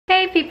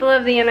people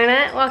of the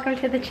internet, welcome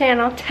to the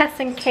channel Tess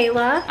and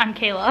Kayla. I'm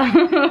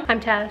Kayla. I'm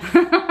Tess.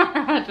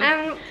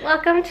 And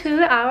welcome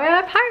to our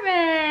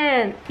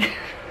apartment.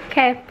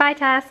 Okay, bye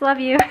Tess, love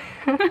you.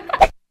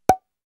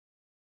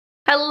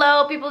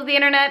 Hello people of the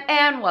internet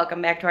and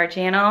welcome back to our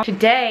channel.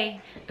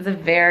 Today is a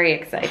very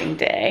exciting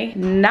day.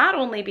 Not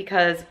only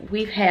because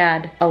we've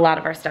had a lot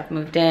of our stuff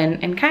moved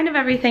in and kind of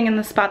everything in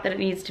the spot that it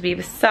needs to be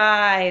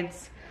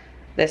besides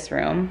this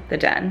room, the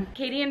den.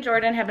 Katie and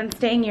Jordan have been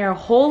staying here a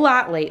whole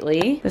lot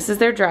lately. This is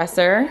their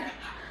dresser.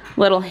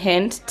 Little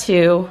hint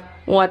to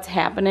what's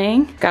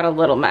happening. Got a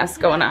little mess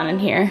going on in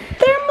here.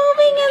 They're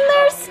moving in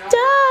their stuff.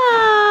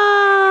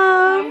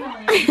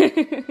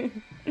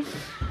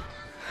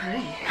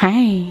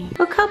 Hi.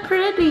 Look how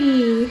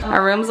pretty.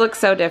 Our rooms look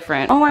so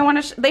different. Oh, I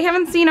want to, they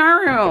haven't seen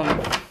our room.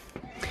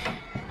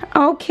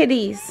 Oh,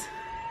 kitties.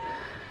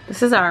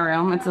 This is our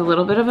room. It's a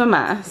little bit of a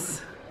mess.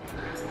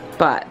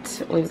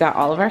 But we've got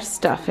all of our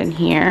stuff in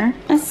here.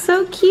 It's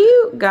so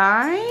cute,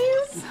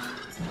 guys.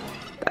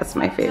 That's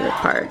my favorite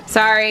part.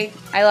 Sorry,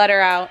 I let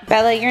her out.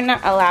 Bella, you're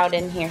not allowed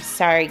in here.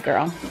 Sorry,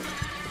 girl.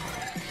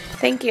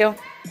 Thank you.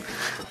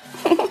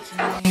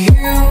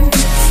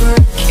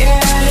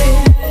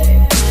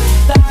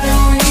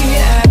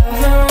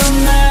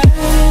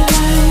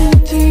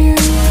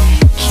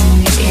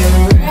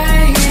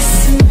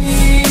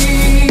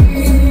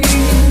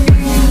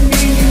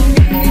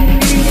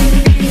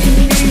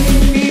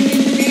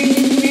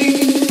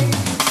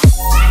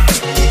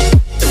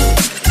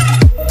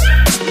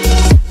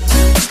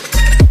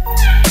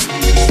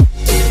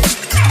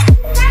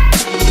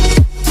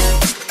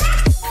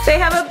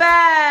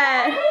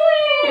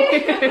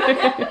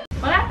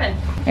 What happened?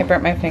 I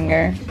burnt my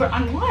finger. But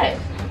on what?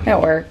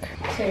 At work.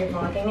 So you're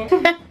vlogging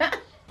it?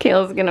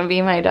 Kayla's gonna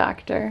be my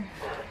doctor.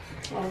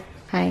 Oh.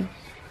 Hi.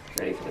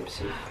 Ready for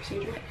the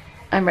procedure?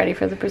 I'm ready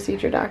for the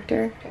procedure,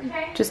 doctor.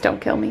 Okay. Just don't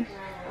kill me.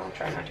 I'll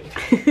try not to.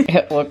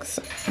 It looks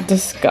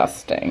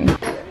disgusting.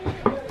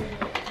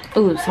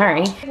 Ooh,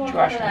 sorry. Did you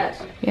wash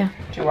that? Yeah.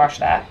 Did you wash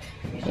that?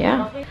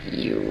 Yeah.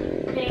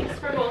 You. Thanks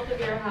for both of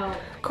your help.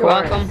 You're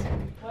welcome.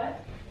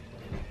 What?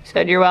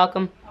 Said you're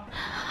welcome.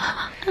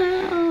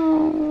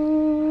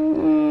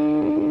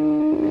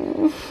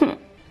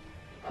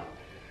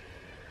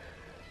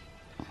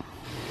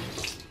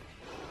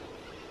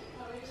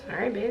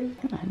 Sorry, babe.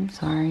 I'm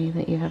sorry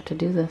that you have to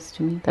do this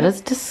to me. That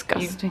is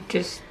disgusting. You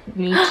just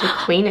need to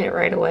clean it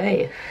right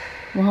away.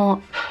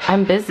 Well,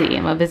 I'm busy.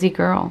 I'm a busy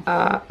girl.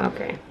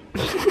 Okay.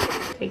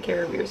 Take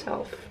care of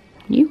yourself.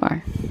 You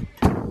are.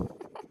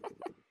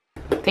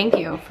 Thank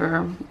you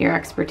for your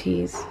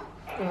expertise.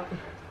 Yeah.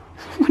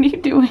 What are you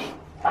doing?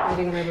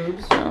 Holding my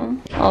boobs. Oh,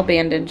 all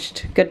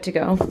bandaged. Good to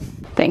go.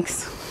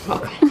 Thanks.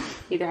 Welcome.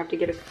 Either have to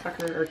get a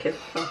sucker or a kiss.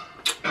 So,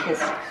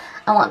 kiss.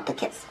 I want the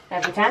kiss.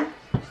 Every time?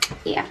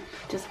 Yeah,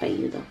 just by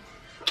you though.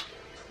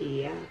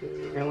 Yeah,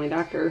 you're the only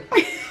doctor.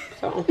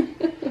 So,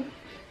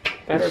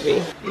 better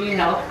be. You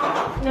know.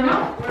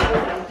 No.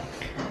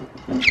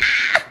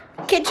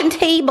 Kitchen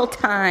table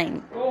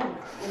time. Oh,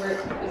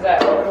 is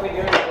that, what are we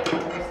doing?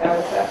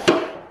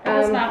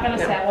 It's not gonna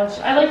establish.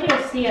 I like you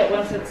to see it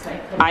once it's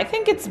like. I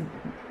think it's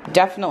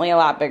definitely a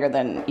lot bigger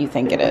than you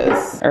think it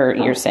is, or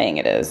you're saying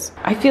it is.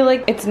 I feel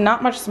like it's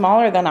not much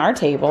smaller than our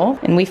table,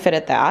 and we fit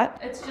at that.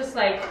 It's just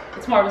like,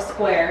 it's more of a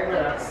square with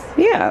us.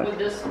 Yeah. Would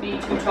this be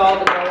too tall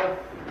to go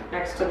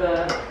next to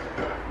the...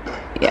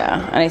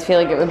 Yeah, and I feel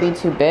like it would be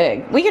too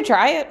big. We could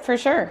try it for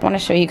sure. I want to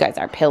show you guys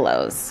our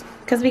pillows,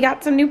 because we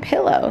got some new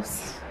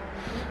pillows.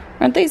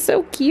 Aren't they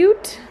so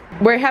cute?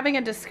 We're having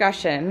a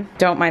discussion.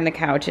 Don't mind the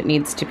couch, it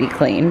needs to be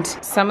cleaned.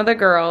 Some of the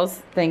girls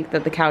think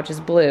that the couch is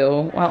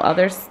blue, while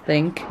others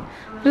think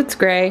that it's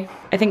gray.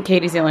 I think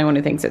Katie's the only one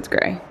who thinks it's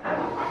gray.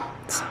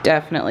 It's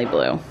definitely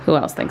blue. Who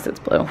else thinks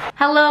it's blue?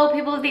 Hello,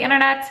 people of the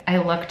internet. I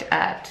looked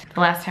at the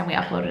last time we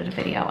uploaded a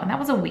video, and that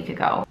was a week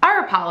ago.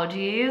 Our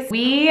apologies.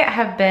 We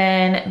have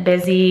been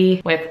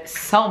busy with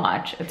so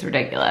much, it's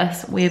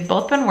ridiculous. We've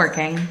both been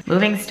working,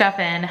 moving stuff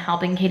in,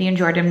 helping Katie and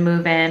Jordan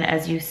move in,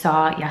 as you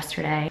saw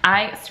yesterday.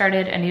 I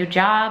started a new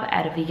job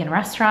at a vegan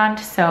restaurant,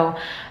 so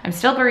I'm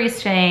still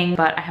baristaing,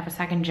 but I have a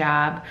second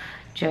job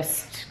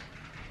just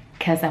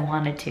because I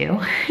wanted to.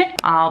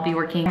 I'll be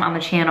working on the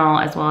channel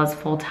as well as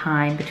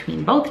full-time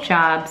between both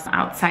jobs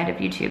outside of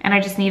YouTube. And I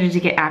just needed to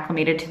get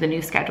acclimated to the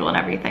new schedule and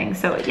everything.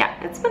 So yeah,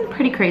 it's been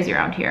pretty crazy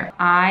around here.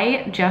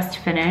 I just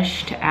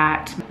finished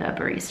at the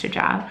barista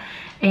job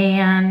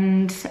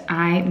and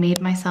I made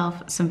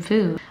myself some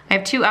food. I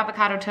have 2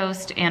 avocado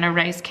toast and a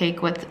rice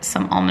cake with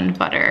some almond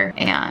butter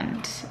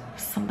and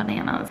some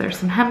bananas. There's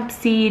some hemp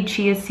seed,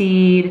 chia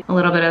seed, a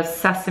little bit of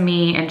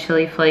sesame and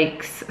chili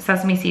flakes,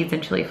 sesame seeds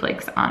and chili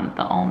flakes on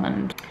the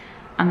almond,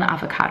 on the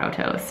avocado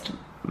toast.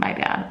 My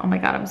bad. Oh my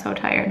God, I'm so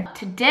tired.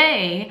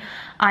 Today,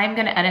 I'm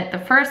gonna edit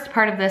the first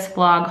part of this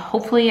vlog.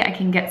 Hopefully I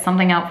can get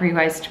something out for you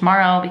guys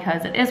tomorrow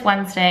because it is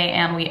Wednesday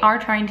and we are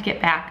trying to get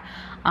back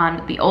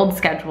on the old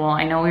schedule.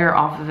 I know we were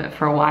off of it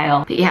for a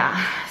while, but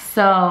yeah.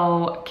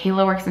 So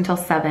Kayla works until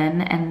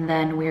 7 and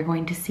then we're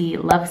going to see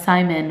Love,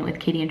 Simon with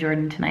Katie and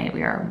Jordan tonight.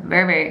 We are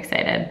very, very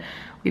excited.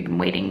 we've been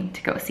waiting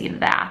to go see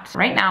that.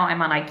 Right now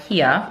I'm on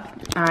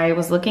IKEA. I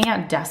was looking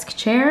at desk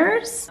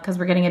chairs because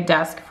we're getting a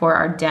desk for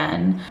our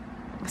den.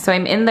 So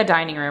I'm in the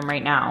dining room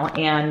right now,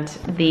 and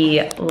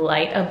the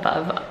light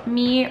above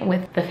me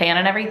with the fan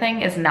and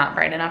everything is not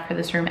bright enough for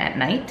this room at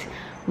night.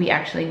 We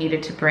actually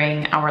needed to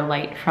bring our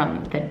light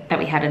from that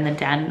we had in the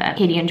den that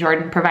Katie and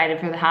Jordan provided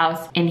for the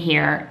house in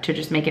here to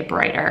just make it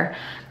brighter.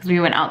 Because we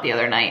went out the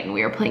other night and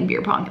we were playing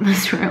beer pong in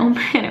this room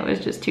and it was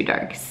just too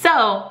dark.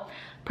 So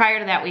prior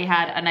to that, we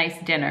had a nice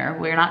dinner.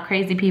 We're not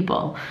crazy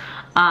people.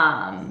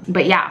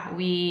 But yeah,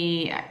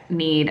 we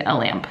need a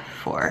lamp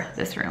for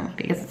this room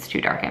because it's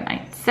too dark at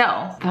night. So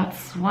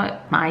that's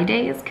what my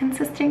day is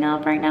consisting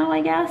of right now,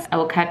 I guess. I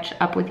will catch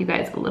up with you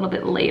guys a little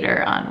bit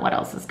later on what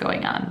else is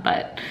going on,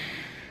 but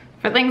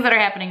for things that are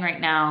happening right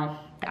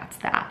now, that's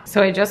that.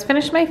 So I just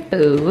finished my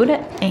food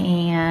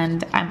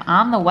and I'm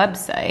on the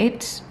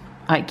website,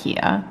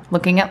 IKEA,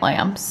 looking at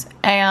lamps,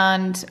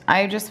 and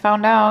I just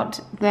found out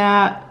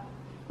that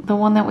the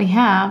one that we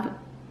have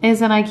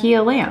is an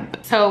IKEA lamp.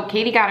 So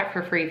Katie got it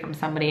for free from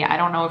somebody. I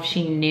don't know if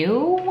she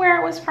knew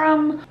where it was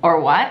from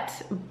or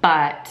what,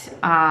 but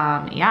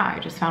yeah, I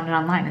just found it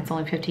online. It's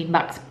only 15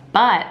 bucks.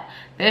 But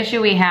the issue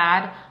we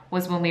had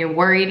was when we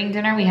were eating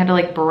dinner, we had to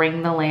like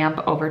bring the lamp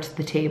over to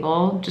the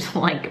table, just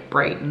like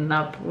brighten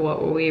up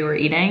what we were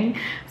eating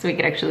so we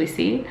could actually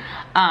see.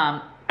 So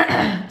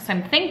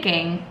I'm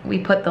thinking we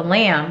put the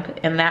lamp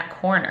in that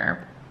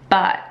corner.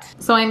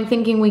 So I'm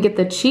thinking we get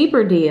the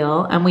cheaper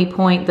deal and we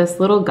point this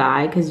little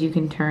guy, because you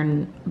can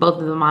turn both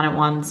of them on at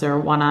once or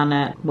one on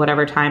at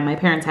whatever time. My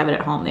parents have it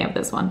at home, they have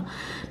this one.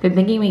 They're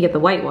thinking we get the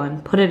white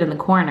one, put it in the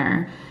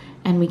corner,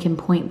 and we can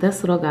point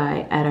this little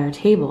guy at our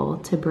table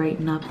to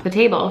brighten up the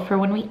table for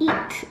when we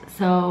eat.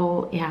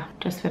 So yeah,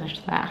 just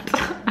finished that.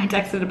 I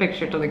texted a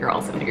picture to the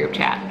girls in the group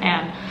chat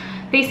and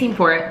they seem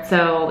for it.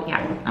 So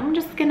yeah, I'm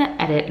just gonna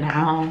edit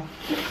now.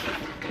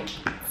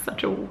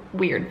 Such a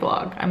weird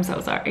vlog, I'm so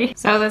sorry.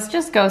 So this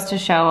just goes to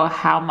show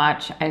how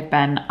much I've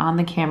been on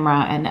the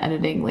camera and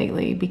editing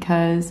lately,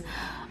 because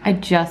I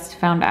just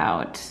found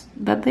out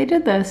that they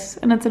did this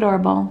and it's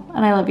adorable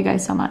and I love you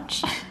guys so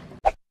much.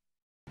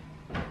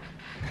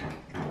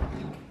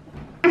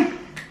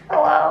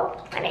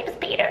 Hello, my name is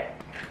Peter.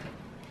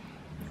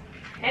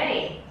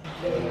 Hey.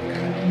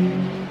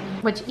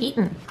 What you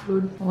eating?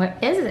 Food. What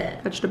is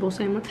it? Vegetable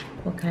sandwich.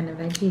 What kind of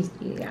veggies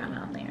do you got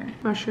on there?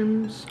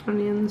 Mushrooms,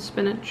 onions,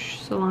 spinach,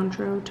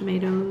 cilantro,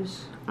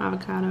 tomatoes,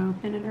 avocado,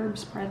 and an herb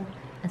spread.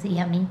 Is it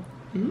yummy?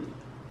 Mm-hmm.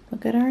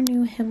 Look at our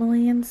new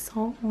Himalayan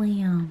salt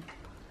lamp.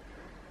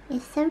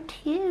 It's so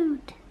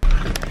cute.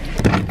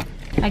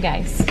 Hi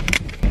guys.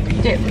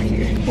 Dip right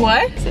here.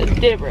 What? It's a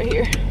dip right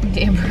here.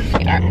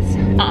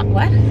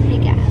 What? Hey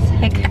guys.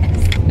 Hey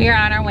guys. We are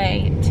on our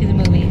way to the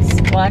movies.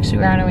 Well, actually,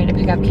 we're on our way to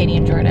pick up Katie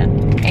and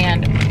Jordan.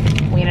 And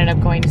we ended up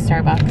going to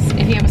Starbucks.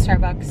 If you have a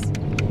Starbucks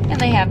and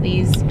they have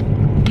these,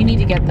 you need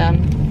to get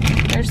them.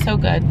 They're so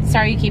good.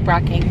 Sorry you keep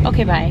rocking.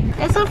 Okay, bye.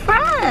 They're so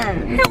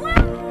friends. Hello.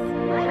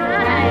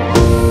 Hi.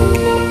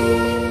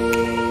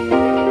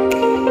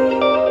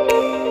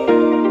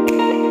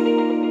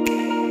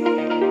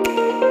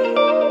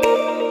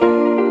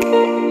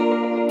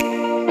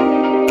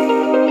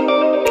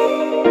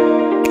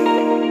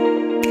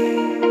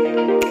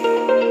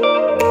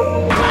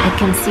 I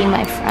can see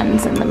my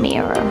friends in the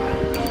mirror.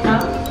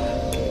 Huh?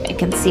 I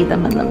can see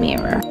them in the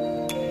mirror.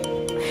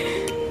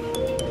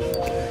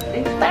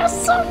 They're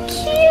so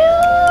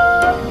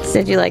cute.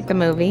 Did you like the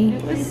movie?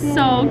 It was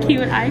so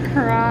cute. I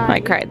cried. I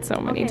cried so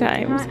many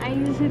times. I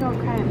usually don't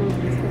cry at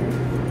movies.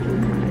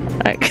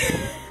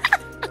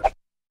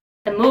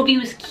 The movie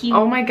was cute.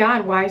 Oh my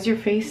god, why is your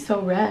face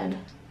so red?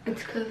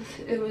 It's because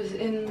it was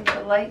in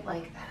the light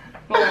like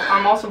that. Well,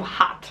 I'm also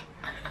hot.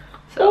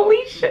 So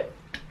Holy shit.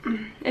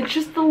 it's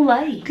just the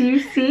light. Do you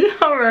see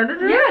how red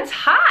it is? Yeah, it's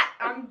hot.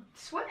 I'm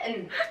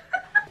sweating.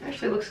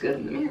 Actually looks good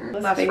in the mirror.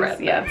 Less red.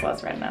 Yeah, it's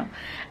less red now.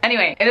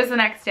 Anyway, it is the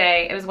next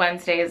day. It was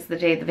Wednesday. It's the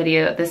day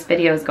this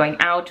video is going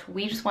out.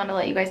 We just wanted to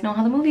let you guys know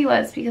how the movie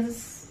was,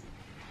 because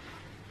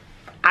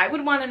I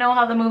would want to know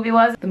how the movie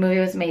was. The movie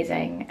was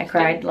amazing. I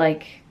cried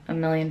like a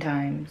million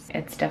times.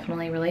 It's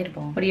definitely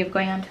relatable. What do you have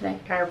going on today?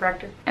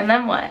 Chiropractor. And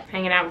then what?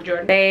 Hanging out with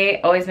Jordan.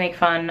 They always make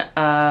fun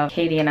of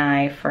Katie and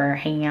I for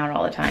hanging out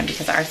all the time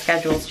because our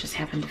schedules just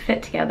happen to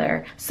fit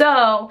together.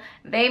 So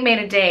they made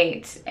a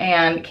date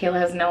and Kayla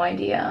has no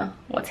idea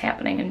what's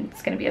happening, and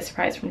it's gonna be a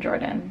surprise from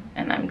Jordan,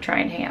 and I'm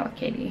trying to hang out with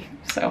Katie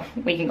so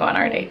we can go on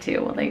our date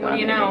too while they go on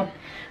their date.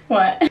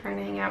 What? Trying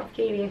to hang out with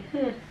Katie.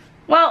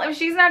 Well, if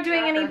she's not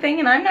doing anything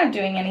and I'm not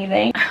doing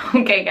anything.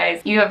 Okay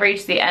guys, you have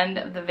reached the end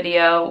of the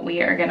video.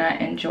 We are gonna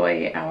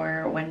enjoy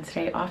our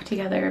Wednesday off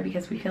together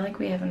because we feel like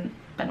we haven't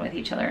been with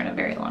each other in a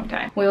very long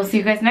time. We will see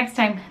you guys next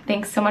time.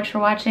 Thanks so much for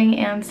watching,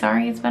 and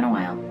sorry it's been a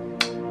while.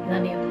 I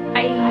love you.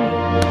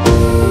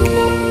 Bye.